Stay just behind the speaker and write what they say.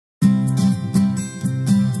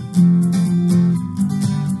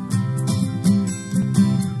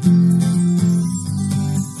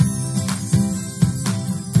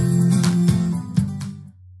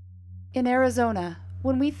Arizona,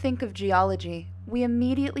 when we think of geology, we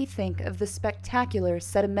immediately think of the spectacular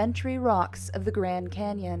sedimentary rocks of the Grand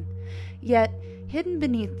Canyon. Yet, hidden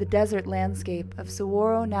beneath the desert landscape of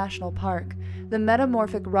Saguaro National Park, the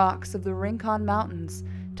metamorphic rocks of the Rincon Mountains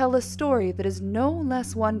tell a story that is no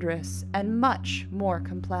less wondrous and much more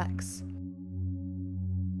complex.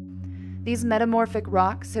 These metamorphic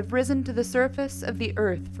rocks have risen to the surface of the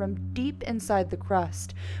Earth from deep inside the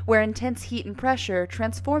crust, where intense heat and pressure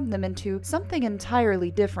transformed them into something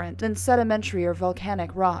entirely different than sedimentary or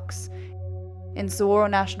volcanic rocks. In Saguaro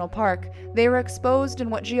National Park, they were exposed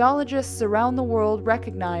in what geologists around the world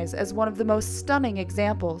recognize as one of the most stunning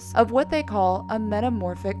examples of what they call a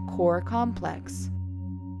metamorphic core complex.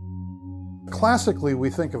 Classically,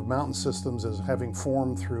 we think of mountain systems as having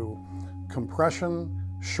formed through compression,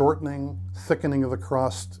 shortening, thickening of the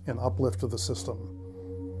crust, and uplift of the system.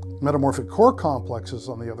 Metamorphic core complexes,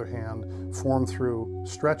 on the other hand, form through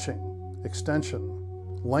stretching, extension,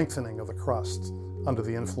 lengthening of the crust under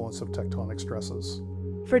the influence of tectonic stresses.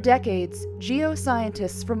 For decades,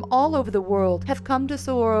 geoscientists from all over the world have come to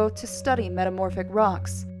Saguaro to study metamorphic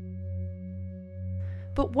rocks.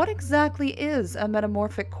 But what exactly is a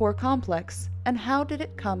metamorphic core complex, and how did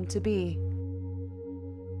it come to be?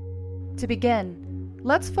 To begin,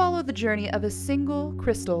 let's follow the journey of a single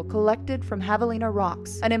crystal collected from Javelina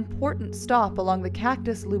rocks, an important stop along the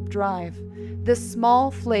Cactus Loop Drive. This small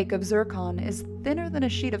flake of zircon is thinner than a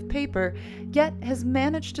sheet of paper, yet has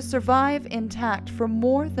managed to survive intact for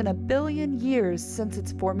more than 1 billion years since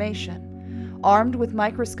its formation. Armed with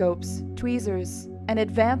microscopes, tweezers, and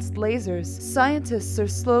advanced lasers, scientists are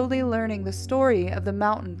slowly learning the story of the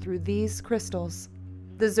mountain through these crystals.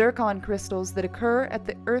 The zircon crystals that occur at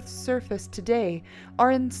the Earth's surface today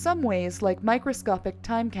are in some ways like microscopic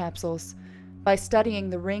time capsules. By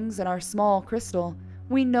studying the rings in our small crystal,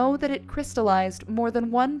 we know that it crystallized more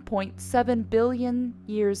than 1.7 billion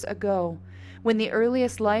years ago, when the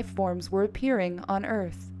earliest life forms were appearing on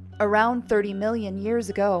Earth. Around 30 million years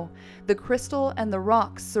ago, the crystal and the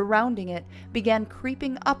rocks surrounding it began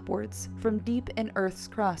creeping upwards from deep in Earth's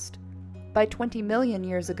crust. By 20 million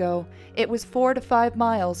years ago, it was 4 to 5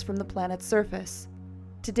 miles from the planet's surface.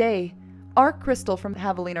 Today, our crystal from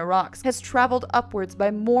Javelina rocks has traveled upwards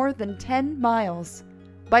by more than 10 miles.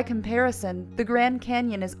 By comparison, the Grand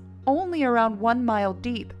Canyon is only around 1 mile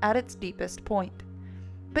deep at its deepest point.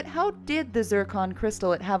 But how did the zircon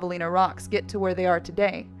crystal at Javelina rocks get to where they are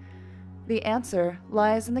today? The answer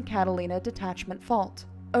lies in the Catalina Detachment Fault,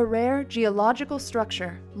 a rare geological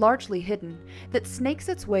structure, largely hidden, that snakes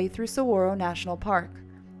its way through Saguaro National Park.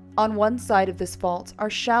 On one side of this fault are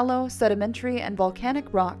shallow, sedimentary, and volcanic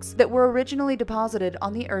rocks that were originally deposited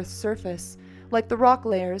on the Earth's surface, like the rock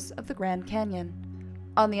layers of the Grand Canyon.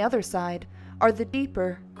 On the other side are the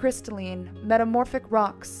deeper, crystalline, metamorphic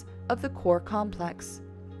rocks of the core complex.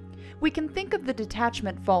 We can think of the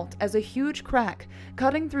detachment fault as a huge crack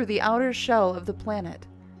cutting through the outer shell of the planet.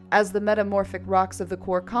 As the metamorphic rocks of the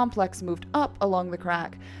core complex moved up along the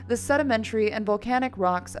crack, the sedimentary and volcanic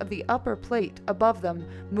rocks of the upper plate above them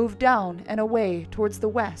moved down and away towards the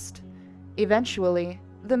west. Eventually,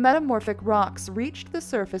 the metamorphic rocks reached the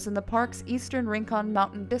surface in the park's eastern Rincon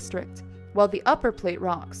Mountain district, while the upper plate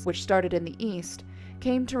rocks, which started in the east,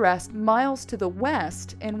 came to rest miles to the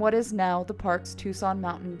west in what is now the park's Tucson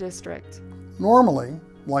Mountain district. Normally,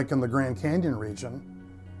 like in the Grand Canyon region,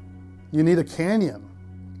 you need a canyon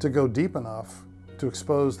to go deep enough to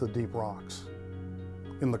expose the deep rocks.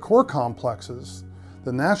 In the core complexes,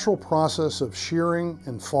 the natural process of shearing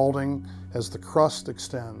and faulting as the crust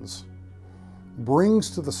extends brings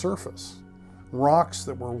to the surface rocks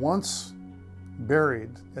that were once buried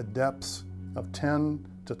at depths of 10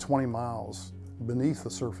 to 20 miles beneath the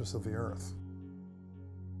surface of the Earth.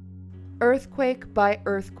 Earthquake by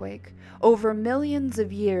earthquake, over millions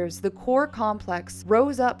of years, the core complex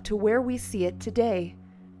rose up to where we see it today.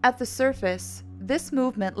 At the surface, this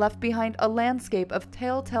movement left behind a landscape of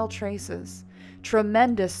telltale traces.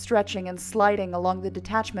 Tremendous stretching and sliding along the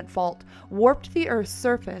detachment fault warped the Earth's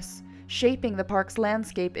surface, shaping the park's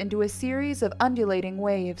landscape into a series of undulating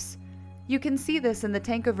waves. You can see this in the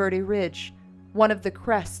Tanque Verde Ridge, one of the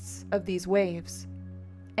crests of these waves.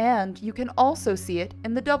 And you can also see it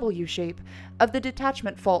in the W shape of the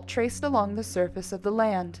detachment fault traced along the surface of the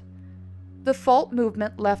land. The fault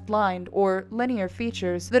movement left lined or linear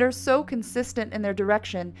features that are so consistent in their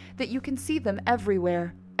direction that you can see them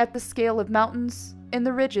everywhere, at the scale of mountains, in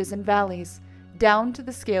the ridges and valleys, down to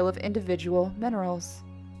the scale of individual minerals.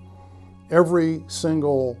 Every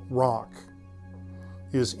single rock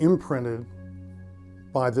is imprinted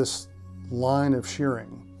by this line of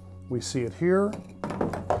shearing. We see it here,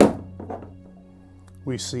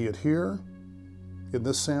 we see it here, In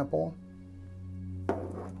this sample,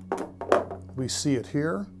 we see it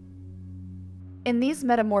here. In these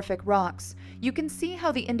metamorphic rocks, you can see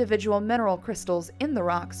how the individual mineral crystals in the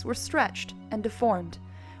rocks were stretched and deformed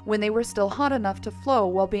when they were still hot enough to flow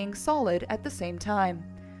while being solid at the same time,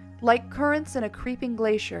 like currents in a creeping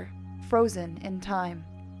glacier, frozen in time.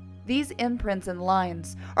 These imprints and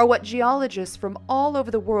lines are what geologists from all over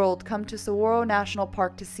the world come to Saguaro National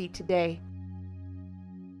Park to see today.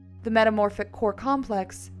 The Metamorphic Core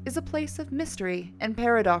Complex is a place of mystery and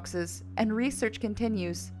paradoxes, and research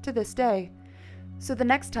continues to this day. So the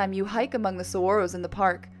next time you hike among the saguaros in the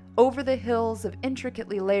park, over the hills of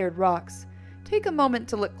intricately layered rocks, take a moment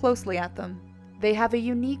to look closely at them. They have a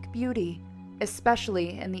unique beauty,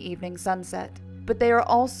 especially in the evening sunset, but they are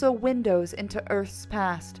also windows into Earth's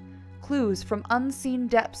past, clues from unseen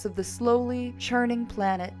depths of the slowly churning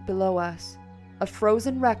planet below us, a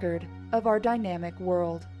frozen record of our dynamic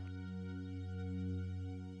world.